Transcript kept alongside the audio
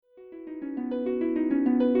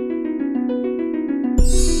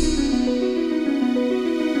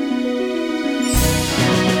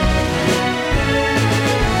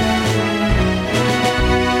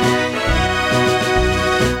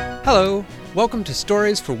Hello, welcome to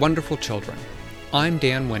Stories for Wonderful Children. I'm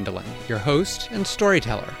Dan Wendelin, your host and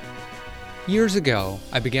storyteller. Years ago,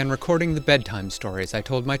 I began recording the bedtime stories I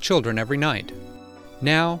told my children every night.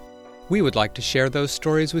 Now, we would like to share those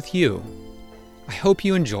stories with you. I hope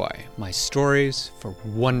you enjoy my Stories for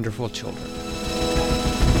Wonderful Children.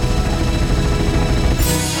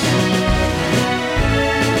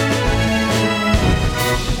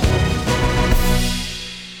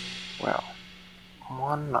 Well,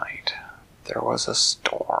 one night there was a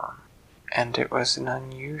storm, and it was an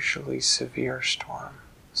unusually severe storm.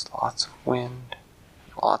 There was lots of wind,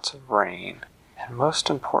 lots of rain, and most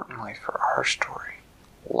importantly for our story,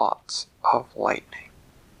 lots of lightning.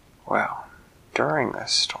 Well, during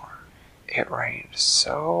this storm, it rained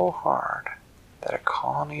so hard that a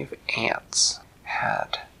colony of ants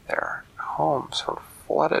had their home sort of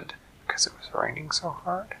flooded because it was raining so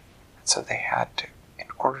hard. And so they had to, in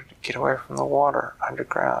order to get away from the water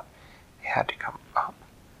underground, they had to come up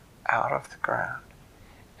out of the ground.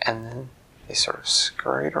 And then they sort of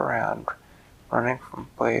scurried around, running from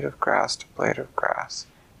blade of grass to blade of grass,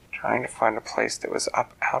 trying to find a place that was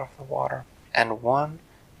up out of the water. And one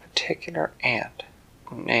particular ant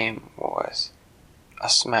name was a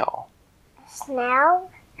smell.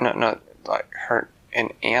 Smell? No, like her,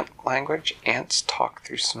 in ant language, ants talk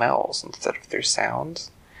through smells instead of through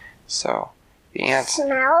sounds. So the ants...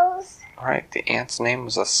 Smells? Right, the ant's name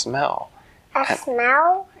was a smell.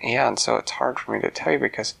 Smell? Yeah, and so it's hard for me to tell you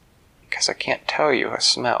because I can't tell you a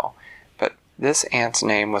smell. But this ant's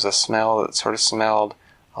name was a smell that sort of smelled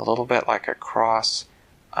a little bit like a cross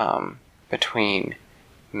between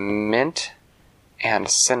mint and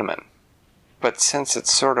cinnamon. But since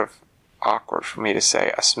it's sort of awkward for me to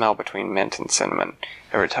say a smell between mint and cinnamon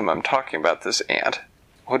every time I'm talking about this ant,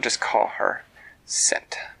 we'll just call her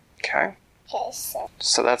Scent, okay? Yes.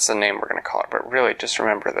 So that's the name we're going to call her, but really just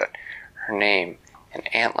remember that her name in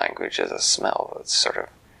ant language is a smell that's sort of,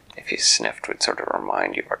 if you sniffed, would sort of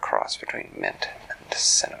remind you of a cross between mint and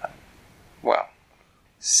cinnamon. Well,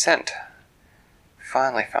 Scent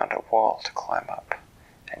finally found a wall to climb up,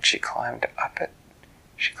 and she climbed up it.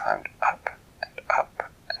 She climbed up and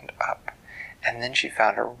up and up, and then she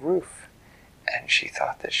found a roof, and she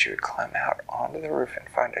thought that she would climb out onto the roof and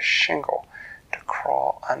find a shingle to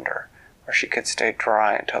crawl under, where she could stay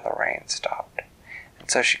dry until the rain stopped. And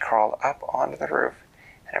so she crawled up onto the roof,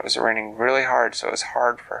 and it was raining really hard, so it was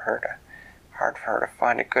hard for her to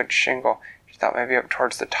find a good shingle. She thought maybe up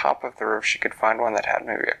towards the top of the roof she could find one that had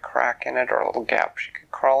maybe a crack in it or a little gap she could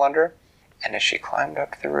crawl under. And as she climbed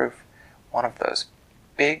up to the roof, one of those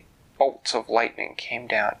big bolts of lightning came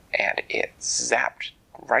down, and it zapped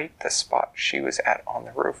right the spot she was at on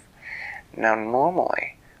the roof. Now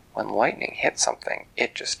normally, when lightning hits something,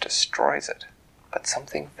 it just destroys it. But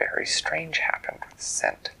something very strange happened with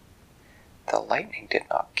Scent. The lightning did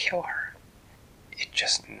not kill her. It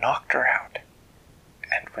just knocked her out.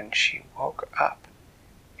 And when she woke up,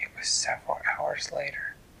 it was several hours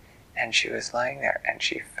later, and she was laying there, and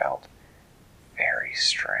she felt very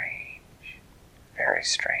strange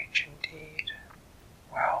indeed.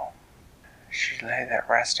 Well, she lay there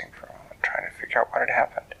resting for a moment, trying to figure out what had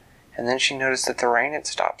happened. And then she noticed that the rain had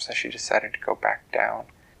stopped, so she decided to go back down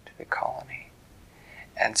to the colony.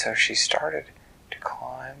 And so she started to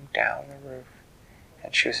climb down the roof.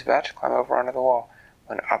 And she was about to climb over onto the wall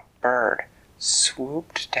when a bird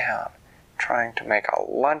swooped down, trying to make a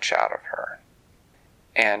lunch out of her.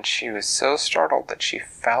 And she was so startled that she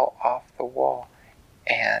fell off the wall,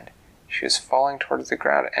 and she was falling towards the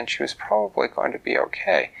ground, and she was probably going to be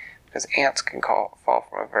okay, because ants can fall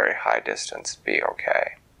from a very high distance and be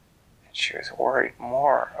okay. And she was worried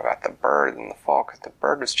more about the bird than the fall, because the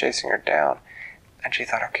bird was chasing her down. And she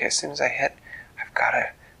thought, okay, as soon as I hit, I've got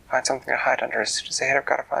to find something to hide under. As soon as I hit, I've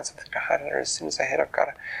got to find something to hide under. As soon as I hit, I've got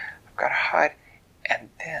to hide. And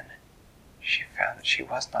then she found that she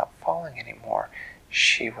was not falling anymore.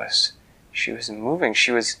 She was moving.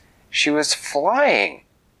 She was flying.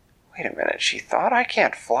 Wait a minute, she thought, I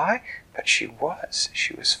can't fly? But she was.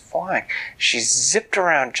 She was flying. She zipped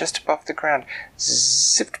around just above the ground,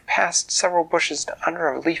 zipped past several bushes and under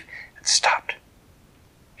a leaf, and stopped.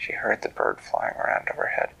 She heard the bird flying around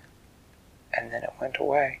overhead, and then it went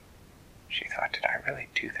away. She thought, did I really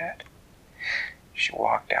do that? She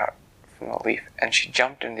walked out from the leaf, and she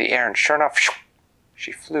jumped into the air, and sure enough,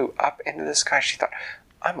 she flew up into the sky. She thought,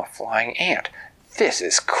 I'm a flying ant. This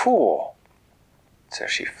is cool. So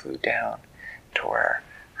she flew down to where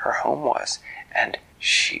her home was, and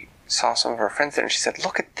she saw some of her friends there, and she said,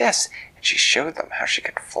 look at this. And she showed them how she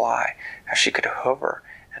could fly, how she could hover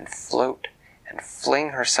and float and fling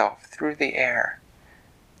herself through the air.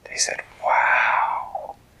 They said,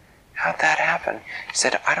 wow, how'd that happen? She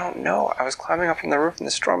said, I don't know. I was climbing up on the roof in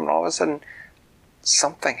the storm, and all of a sudden,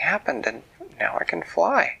 something happened, and now I can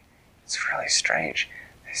fly. It's really strange.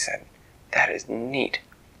 They said, that is neat.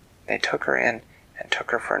 They took her in and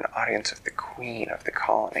took her for an audience with the queen of the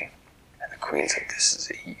colony. And the queen said, this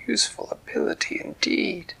is a useful ability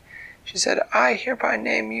indeed. She said, I hereby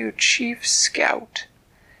name you Chief Scout.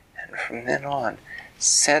 And from then on,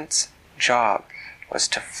 Scent's job was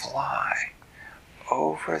to fly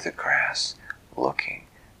over the grass looking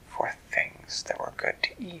for things that were good to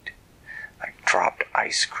eat, like dropped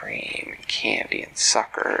ice cream and candy and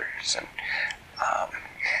suckers and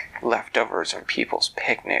leftovers from people's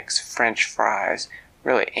picnics, French fries.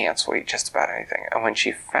 Really, ants will eat just about anything. And when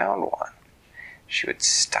she found one, she would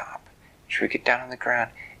stop. She would get down on the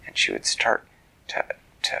ground and she would start to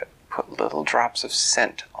put little drops of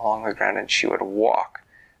scent along the ground, and she would walk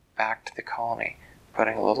back to the colony,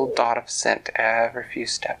 putting a little dot of scent every few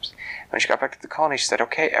steps. When she got back to the colony, she said,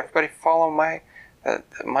 okay, everybody follow my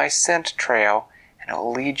scent trail, and it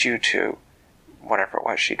will lead you to whatever it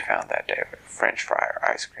was she'd found that day, French fry or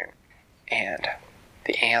ice cream. And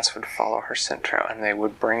the ants would follow her scent trail, and they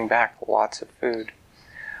would bring back lots of food.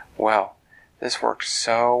 Well, this worked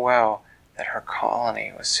so well that her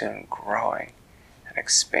colony was soon growing and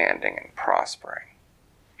expanding and prospering.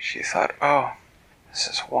 She thought, oh, this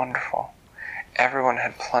is wonderful. Everyone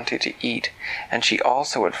had plenty to eat, and she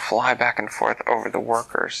also would fly back and forth over the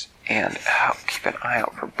workers and keep an eye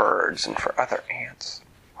out for birds and for other ants.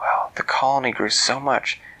 Well, the colony grew so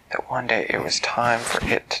much that one day it was time for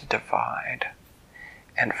it to divide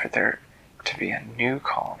and for there to be a new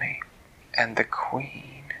colony. And the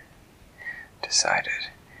queen decided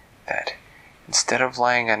that instead of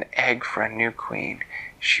laying an egg for a new queen,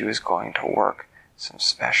 she was going to work some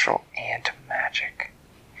special ant magic.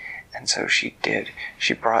 And so she did.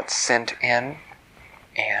 She brought scent in,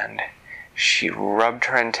 and she rubbed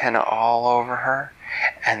her antenna all over her,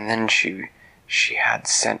 and then she had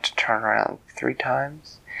scent turn around 3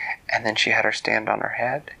 times, and then she had her stand on her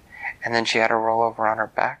head, and then she had her roll over on her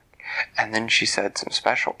back, and then she said some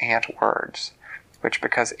special ant words, which,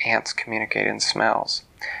 because ants communicate in smells,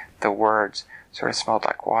 the words sort of smelled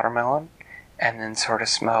like watermelon, and then sort of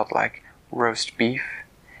smelled like roast beef,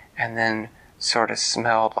 and then sort of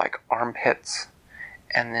smelled like armpits,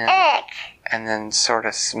 and then sort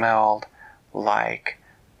of smelled like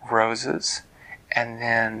roses, and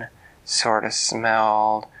then sort of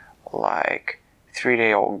smelled like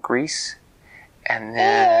 3-day-old grease, and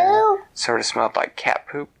then sort of smelled like cat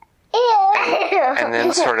poop, and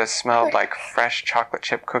then sort of smelled like fresh chocolate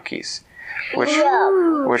chip cookies,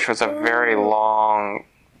 which was a very long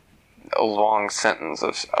sentence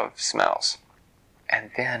of smells.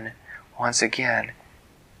 And then once again,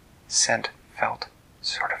 scent felt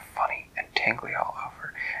sort of funny and tingly all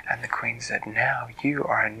over, and the queen said, now you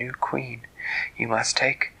are a new queen. You must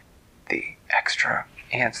take the extra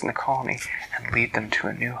ants in the colony and lead them to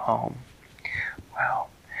a new home. Well,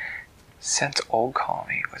 Scent's old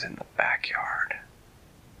colony was in the backyard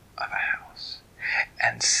of a house,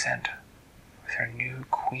 and Scent, with her new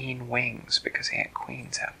queen wings, because ant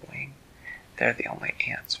queens have wings, they're the only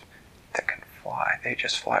ants that can fly. They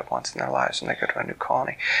just fly once in their lives when they go to a new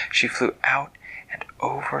colony. She flew out and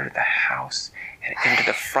over the house and into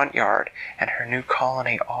the front yard, and her new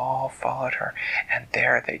colony all followed her, and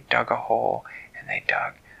there they dug a hole and they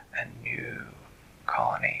dug a new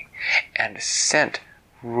colony. And Scent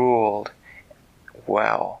ruled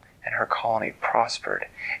well, and her colony prospered,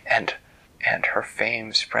 and her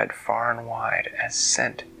fame spread far and wide as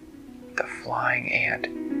Scent, the flying ant.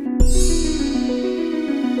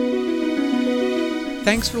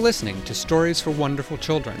 Thanks for listening to Stories for Wonderful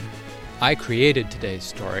Children. I created today's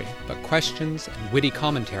story, but questions and witty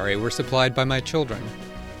commentary were supplied by my children.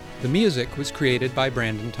 The music was created by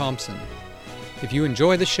Brandon Thompson. If you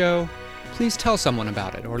enjoy the show, please tell someone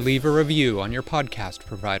about it or leave a review on your podcast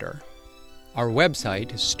provider. Our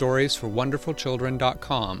website is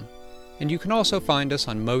storiesforwonderfulchildren.com, and you can also find us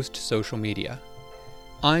on most social media.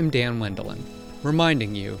 I'm Dan Wendelin,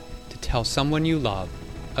 reminding you to tell someone you love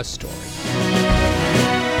a story.